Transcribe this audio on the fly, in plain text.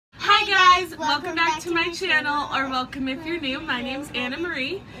Welcome back to my channel, or welcome if you're new. My name's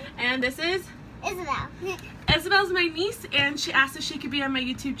AnnaMarie, and this is Isabel. Isabel's my niece, and she asked if she could be on my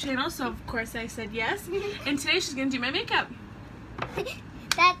YouTube channel, so of course I said yes. And today she's going to do my makeup.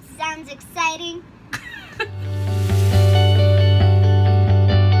 That sounds exciting.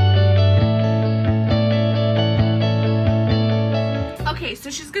 Okay, so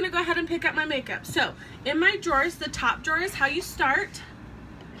she's going to go ahead and pick up my makeup. So, in my drawers, the top drawer is how you start.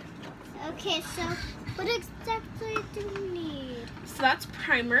 Okay, so what exactly do we need? So that's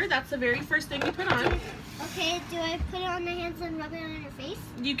primer. That's the very first thing you put on. Okay, do I put it on my hands and rub it on your face?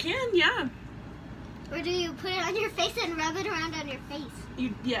 You can, yeah. Or do you put it on your face and rub it around on your face?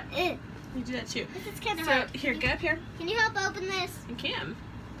 Yeah. Ew. You do that too. This is kind of so hard. Here, get up here. Can you help open this? You can.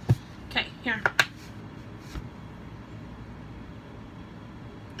 Okay, here.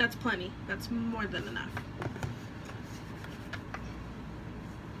 That's plenty. That's more than enough.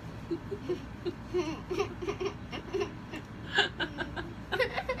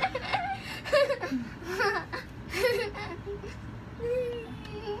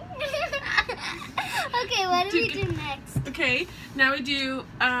 Okay, what do we do next? Okay, now we do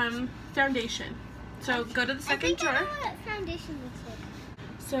foundation. So go to the second drawer. I know what foundation looks like.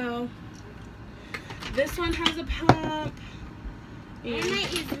 So this one has a pump. I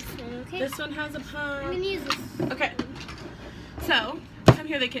might use this one, okay? This one has a pump. I'm gonna use this. Okay. So come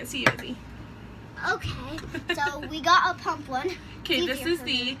here, they can't see you, Izzy. Okay, so we got a pump one. Okay, this is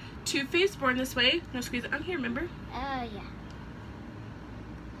the Too Faced Born This Way. No, squeeze it on here, remember? Yeah.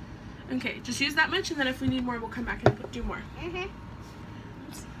 Okay, just use that much, and then if we need more, we'll come back and do more.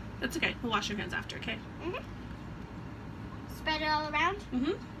 That's okay. We'll wash your hands after, okay? Spread it all around?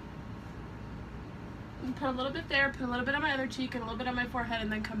 And put a little bit there, put a little bit on my other cheek, and a little bit on my forehead,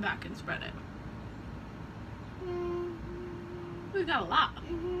 and then come back and spread it. We've got a lot.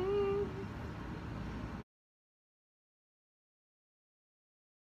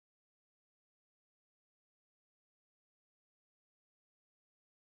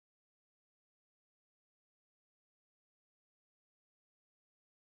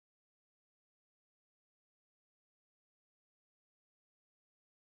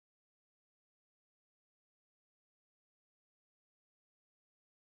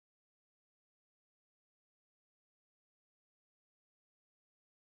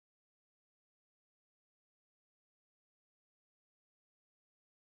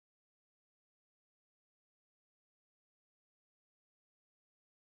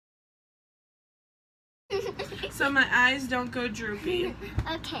 So my eyes don't go droopy.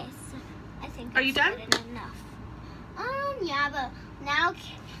 Okay, so I think Are you done? Enough. Yeah, but now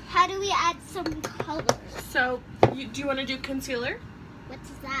how do we add some colors? So, do you want to do concealer? What's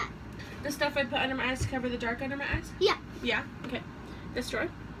that? The stuff I put under my eyes to cover the dark under my eyes? Yeah. Yeah? Okay. This drawer.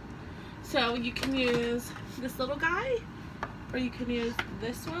 So, you can use this little guy, or you can use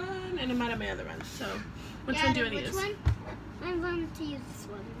this one, and I'm out of my other one. So, which one do you want to use? Which one? I'm going to use this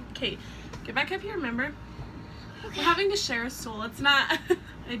one. Okay. Get back up here, remember? Okay. We're having to share a stool. It's not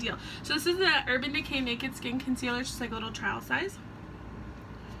ideal. So this is the Urban Decay Naked Skin Concealer. It's just like a little trial size.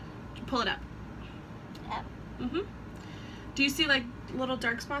 Pull it up. Yep. Do you see like little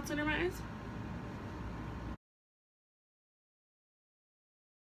dark spots under my eyes?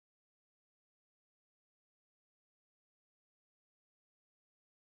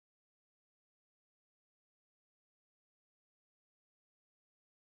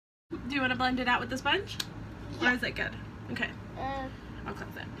 Do you want to blend it out with the sponge? Yeah. Or is it good? Okay. I'll close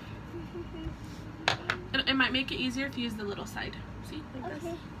it. It might make it easier if you use the little side. See? Like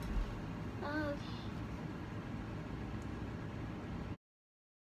this.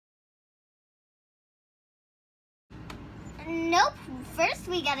 Okay. Nope. First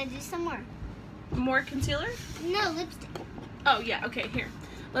we gotta do some more. More concealer? No, lipstick. Oh yeah, okay, here.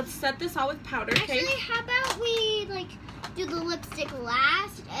 Let's set this all with powder, okay? Actually, how about we do the lipstick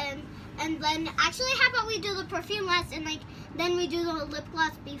last and then actually how about we do the perfume last and then we do the lip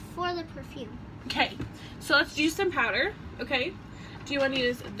gloss before the perfume. Okay, so let's do some powder, okay? Do you want to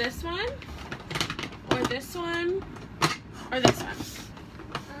use this one, or this one, or this one?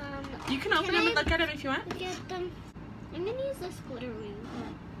 You can open them and look at them if you want. Look at them. I'm gonna use this glitter wing.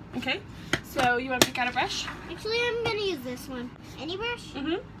 Okay, so you want to pick out a brush? Actually, I'm gonna use this one. Any brush?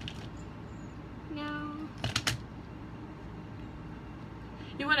 No.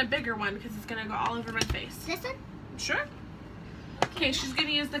 You want a bigger one because it's gonna go all over my face. This one? Sure. Okay, she's gonna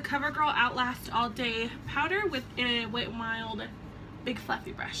use the Covergirl Outlast All Day Powder with a Wet n Wild big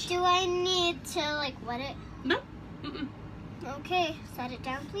fluffy brush. Do I need to wet it? No. Okay, set it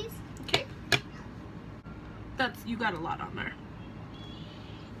down, please. Okay. You got a lot on there.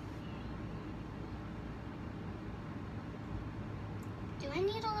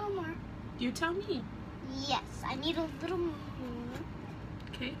 more. You tell me. Yes, I need a little more.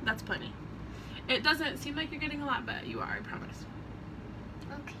 Okay, that's plenty. It doesn't seem like you're getting a lot, but you are, I promise.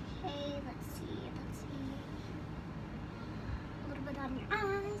 Okay, let's see. A little bit on your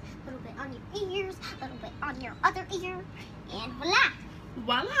eyes, a little bit on your ears, a little bit on your other ear, and voila!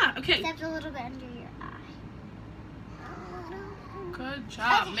 Voila! Okay. Except a little bit under your eye. Good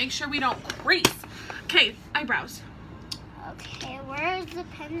job. Okay. Make sure we don't crease. Okay, eyebrows. Okay, where is the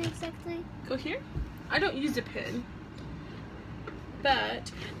pen exactly? Go here. I don't use a pen.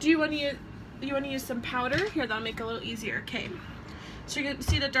 But do you want to use some powder? Here, that'll make it a little easier. Okay. So you can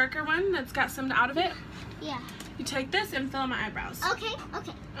see the darker one that's got some out of it? Yeah. You take this and fill in my eyebrows. Okay,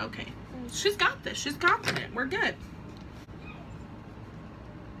 okay. Okay. She's got this. She's confident. We're good.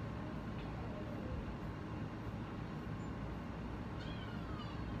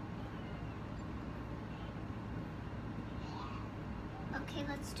 Okay,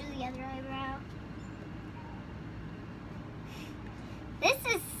 let's do the other eyebrow. This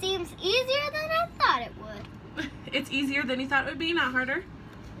seems easier than I thought it would. It's easier than you thought it would be, not harder.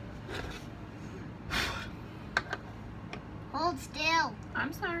 Hold still.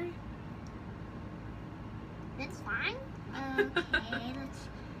 I'm sorry. It's fine. Okay, let's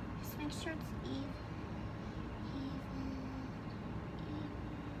just make sure it's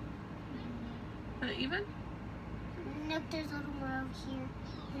even. Even? Nope, there's a little more out here.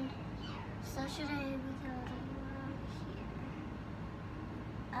 So should I make a little more out here?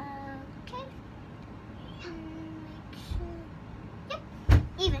 Okay. Make sure. Yep,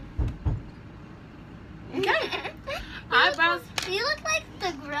 even. Okay. Eyebrows. You look like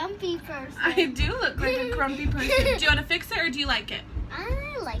the grumpy person. I do look like a grumpy person. Do you want to fix it or do you like it?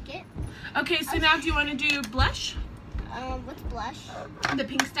 I like it. Okay, so now do you want to do blush? What's blush? The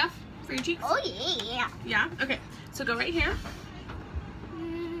pink stuff for your cheeks? Oh yeah. Yeah? Okay. So go right here.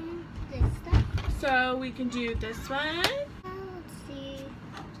 This stuff. So we can do this one. Let's see.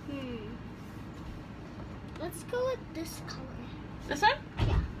 Let's go with this color. This one?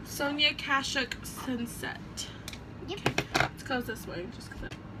 Yeah. Sonia Kashuk Sunset. Yep. Okay. Let's close this way just because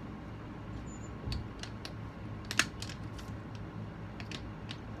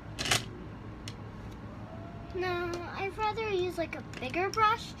No, I'd rather use like a bigger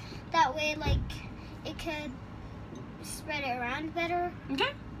brush. That way, like, it could spread it around better. Okay.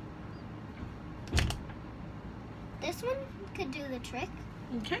 This one could do the trick.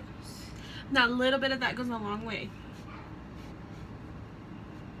 Okay. Now a little bit of that goes a long way.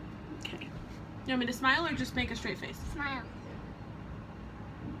 Okay. You want me to smile or just make a straight face? Smile.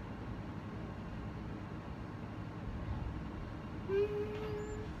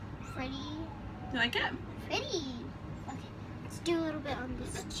 Pretty. You like it? Pretty. Okay, let's do a little bit on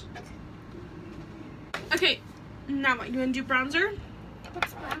this cheek. Okay. Now what? You want to do bronzer?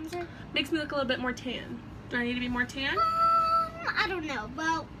 What's bronzer? Makes me look a little bit more tan. Do I need to be more tan? I don't know.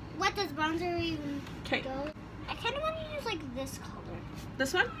 Well, what does bronzer even Okay. go? I kind of want to use like this color.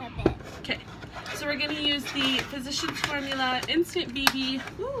 This one? A bit. Okay. So we're going to use the Physicians Formula Instant BB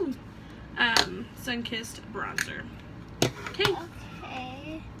Sun-Kissed Bronzer. Okay.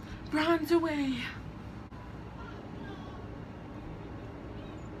 Okay. Bronze away.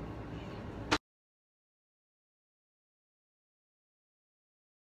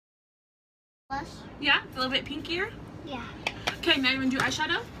 Blush? Yeah, it's a little bit pinkier. Yeah. Okay, now you want to do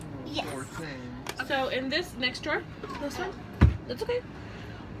eyeshadow? Yes. So in this next drawer, this one, that's okay.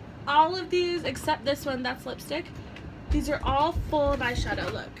 All of these except this one, that's lipstick. These are all full of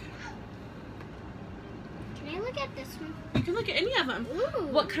eyeshadow, look. Can I look at this one? You can look at any of them. Ooh.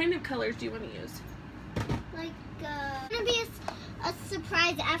 What kind of colors do you want to use? Like, it's gonna be a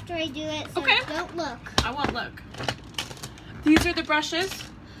surprise after I do it, so Okay. don't look. I won't look. These are the brushes.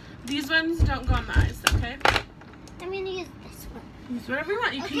 These ones don't go on the eyes, okay? I'm gonna use this one. Use whatever you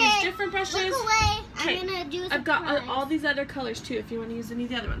want. You Okay, can use different brushes. Look away. Okay, I'm gonna do a surprise. I've got all these other colors too if you want to use any of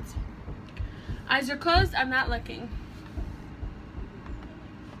the other ones. Eyes are closed. I'm not looking.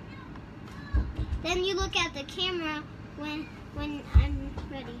 Then you look at the camera when I'm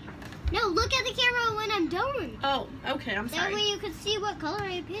ready. No, look at the camera when I'm done. Oh, okay. I'm That sorry. way you can see what color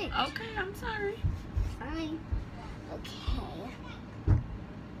I picked. Okay, I'm sorry. Fine. Okay.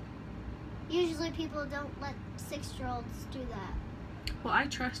 Usually people don't let 6-year-olds do that. Well, I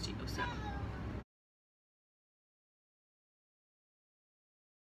trust you, so.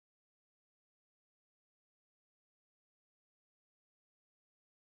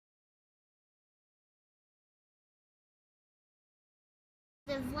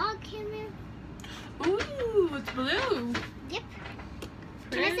 The vlog camera. Ooh, it's blue. Yep.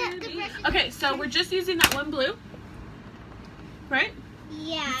 Can I set the Pretty. brush? Okay, so we're just using that one blue, right?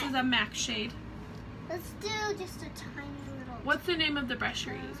 Yeah. This is a MAC shade. Let's do just a tiny little. What's the name of the brush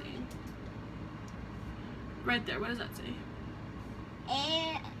you're using? Right there. What does that say?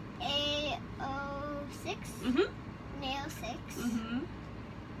 A06. Mhm. Nail 6. Mhm.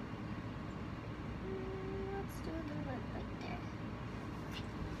 Let's do a little bit right there.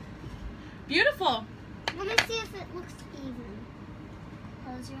 Beautiful. Let me see if it looks even.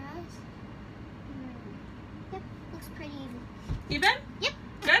 Close your eyes. Yep, looks pretty even. Even? Yep.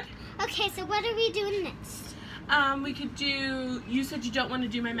 Good. Okay, so what are we doing next? We could do. You said you don't want to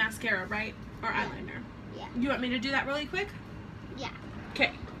do my mascara, right? Or eyeliner. Yeah. You want me to do that really quick? Yeah.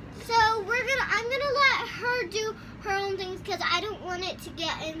 Okay. So I'm gonna let her do her own things because I don't want it to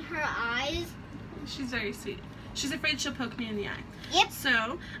get in her eyes. She's very sweet. She's afraid she'll poke me in the eye. Yep.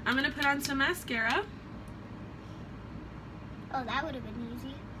 So I'm gonna put on some mascara. Oh, that would have been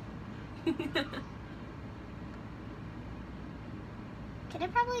easy. Can I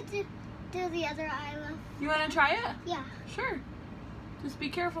probably do the other eyelash? You want to try it? Yeah. Sure. Just be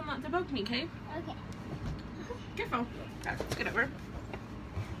careful not to poke me, okay? Okay. Careful. Let's get over.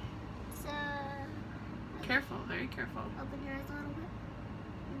 So. Careful, very careful. Open your eyes a little bit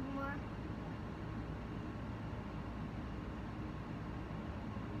more.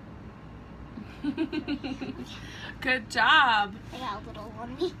 Good job. I got a little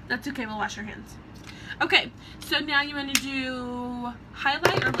on me. That's okay, we'll wash our hands. Okay, so now you want to do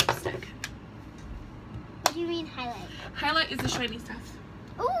highlight or lipstick? What do you mean highlight? Highlight is the shiny stuff.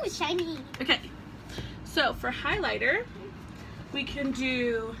 Ooh, shiny. Okay, so for highlighter, we can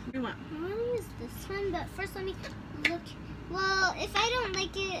do, what do you want? I want to use this one, but first let me look. Well, if I don't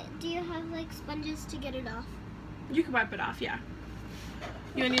like it, do you have like sponges to get it off? You can wipe it off, yeah.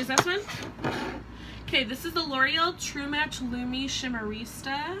 You want to use this one? Okay, this is the L'Oreal True Match Lumi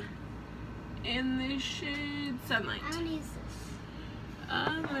Shimmerista in the shade Sunlight. I want to use this.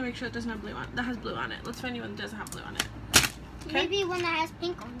 Let me make sure it doesn't have blue on it. That has blue on it. Let's find you one that doesn't have blue on it. Okay? Maybe one that has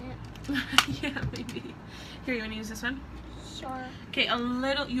pink on it. Yeah, maybe. Here, you want to use this one? Sure. Okay, a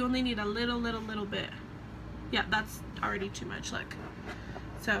little. You only need a little bit. Yeah, that's already too much. Look.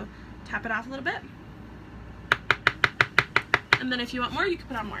 So, tap it off a little bit. And then if you want more, you can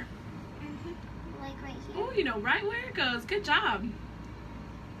put on more. Mm-hmm. Like right here. Oh, you know right where it goes. Good job.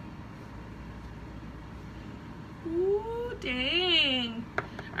 Ooh, dang.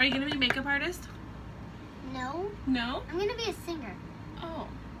 Are you going to be a makeup artist? No. No? I'm going to be a singer. Oh.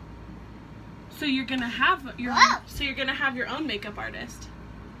 So you're going to have your Whoa. So you're going to have your own makeup artist.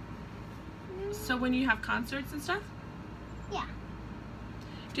 So when you have concerts and stuff? Yeah.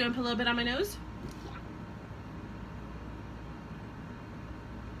 Do you want to put a little bit on my nose? Yeah.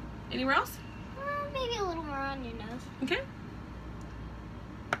 Anywhere else? Maybe a little more on your nose. Okay.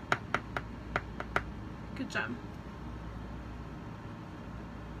 Good job.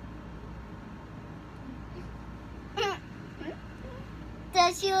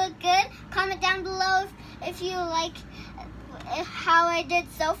 Does she look good? Comment down below if you like how I did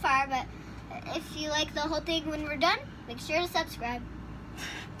so far, but if you like the whole thing when we're done, make sure to subscribe.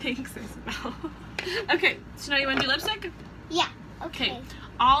 Thanks, Isabel. Okay, so now you want to do lipstick? Yeah, okay.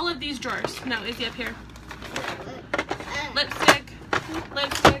 All of these drawers. No, Izzy up here. Lipstick,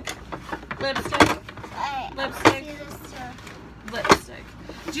 lipstick, lipstick, lipstick, lipstick.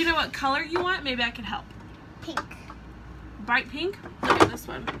 Do you know what color you want? Maybe I can help. Pink. Bright pink? Look at this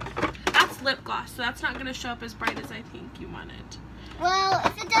one. That's lip gloss, so that's not going to show up as bright as I think you want it. Well,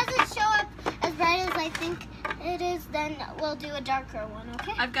 if it doesn't show up as bright as I think it is, then we'll do a darker one,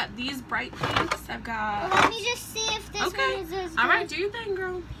 okay? I've got these bright pinks. I've got... Well, let me just see if this one is as good. Alright, do your thing,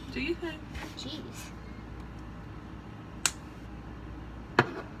 girl. Do your thing. Jeez.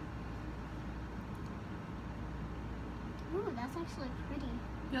 Ooh, that's actually pretty.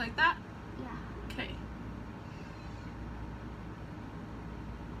 You like that? Yeah. Okay.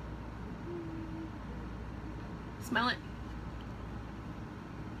 Smell it.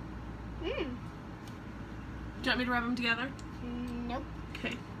 Mmm. Do you want me to rub them together? Nope.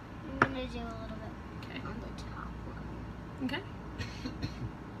 Okay. I'm going to do a little bit on the top one. Okay.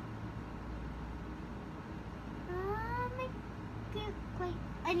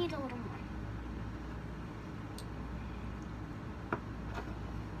 I need a little more.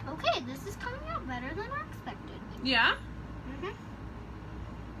 Okay, this is coming out better than I expected. Yeah?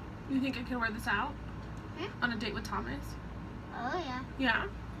 Mm-hmm. You think I can wear this out? On a date with Thomas? Oh, yeah. Yeah?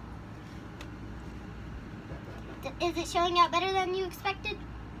 Is it showing out better than you expected?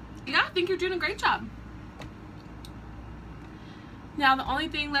 Yeah, I think you're doing a great job. Now the only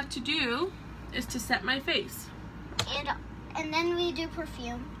thing left to do is to set my face. And then we do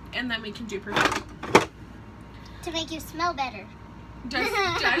perfume. And then we can do perfume. To make you smell better. Do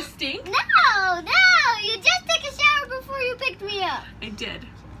I stink? No, you just took a shower before you picked me up. I did.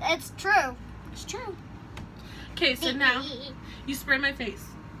 It's true. It's true. Okay, so now you spray my face.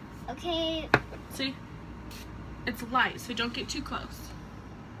 Okay. See? It's light, so don't get too close.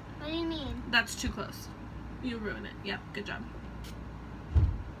 What do you mean? That's too close. You ruin it. Yep, good job.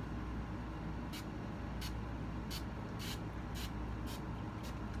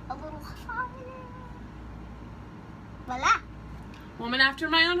 A little higher. Voila. Woman after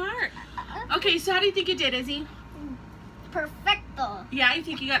my own heart. Okay, so how do you think you did, Izzy? Perfecto. Yeah, you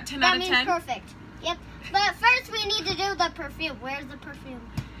think you got 10 out of 10? That means perfect. Yep. But first we need to do the perfume. Where's the perfume?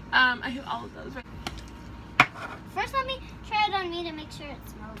 I have all of those right. First let me try it on me to make sure it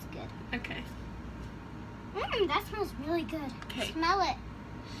smells good. Okay. That smells really good. Okay. Smell it.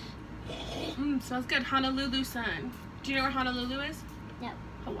 Smells good. Honolulu sun. Do you know where Honolulu is? No.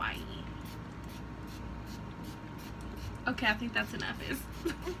 Hawaii. Okay, I think that's enough.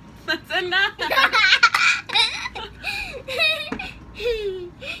 That's enough.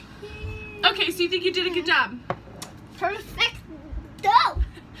 Okay, so you think you did a good job? Perfect.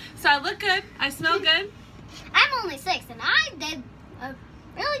 So I look good. I smell good. I'm only 6 and I did a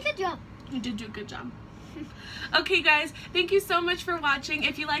really good job. You did do a good job. Okay guys, thank you so much for watching.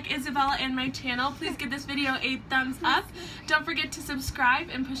 If you like Isabella and my channel, please give this video a thumbs up. Don't forget to subscribe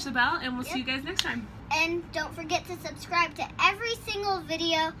and push the bell, and we'll see you guys next time. And don't forget to subscribe to every single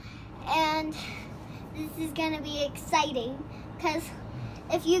video, and this is going to be exciting because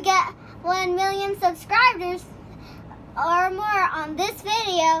if you get 1 million subscribers or more on this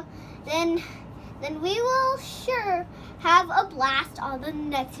video, then we will sure have a blast on the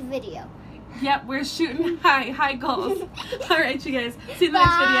next video. Yep, we're shooting high goals. All right, you guys. See you in the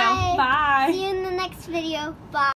next video. Bye. See you in the next video. Bye.